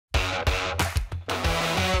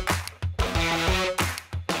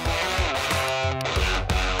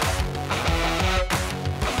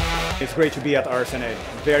It's great to be at RSNA.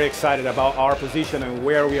 Very excited about our position and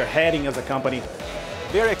where we are heading as a company.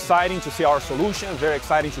 Very exciting to see our solutions, very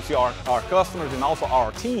exciting to see our customers and also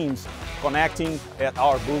our teams connecting at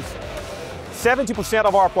our booth. 70%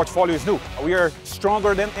 of our portfolio is new. We are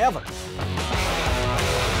stronger than ever.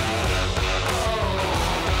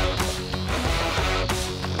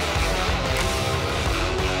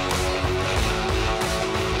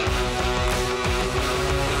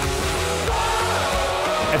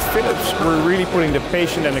 At Philips, we're really putting the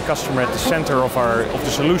patient and the customer at the center of the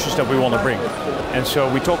solutions that we want to bring. And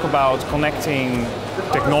so we talk about connecting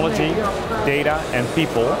technology, data and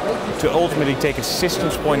people to ultimately take a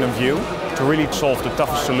systems point of view to really solve the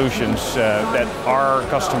toughest solutions that our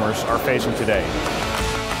customers are facing today.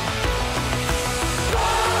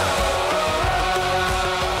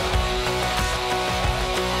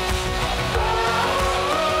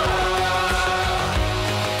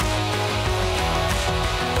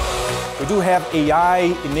 We do have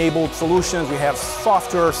AI-enabled solutions, we have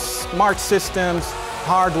software, smart systems,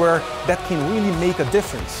 hardware that can really make a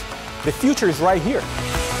difference. The future is right here.